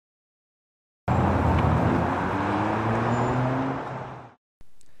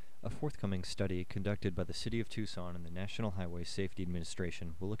forthcoming study conducted by the City of Tucson and the National Highway Safety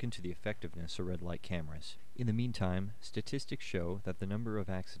Administration will look into the effectiveness of red light cameras. In the meantime, statistics show that the number of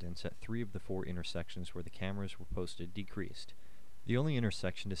accidents at 3 of the 4 intersections where the cameras were posted decreased. The only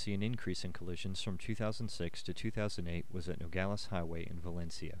intersection to see an increase in collisions from 2006 to 2008 was at Nogales Highway in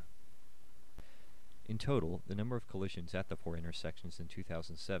Valencia. In total, the number of collisions at the 4 intersections in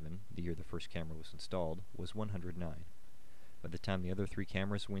 2007, the year the first camera was installed, was 109. By the time the other 3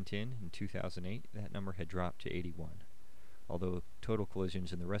 cameras went in 2008, that number had dropped to 81, although total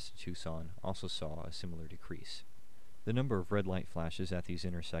collisions in the rest of Tucson also saw a similar decrease. The number of red light flashes at these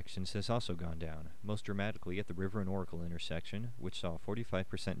intersections has also gone down, most dramatically at the River and Oracle intersection, which saw a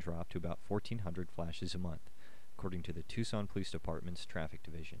 45% drop to about 1,400 flashes a month, according to the Tucson Police Department's Traffic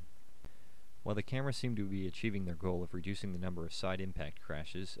Division. While the cameras seem to be achieving their goal of reducing the number of side impact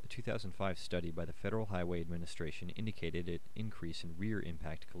crashes, a 2005 study by the Federal Highway Administration indicated an increase in rear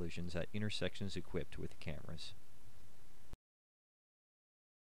impact collisions at intersections equipped with cameras.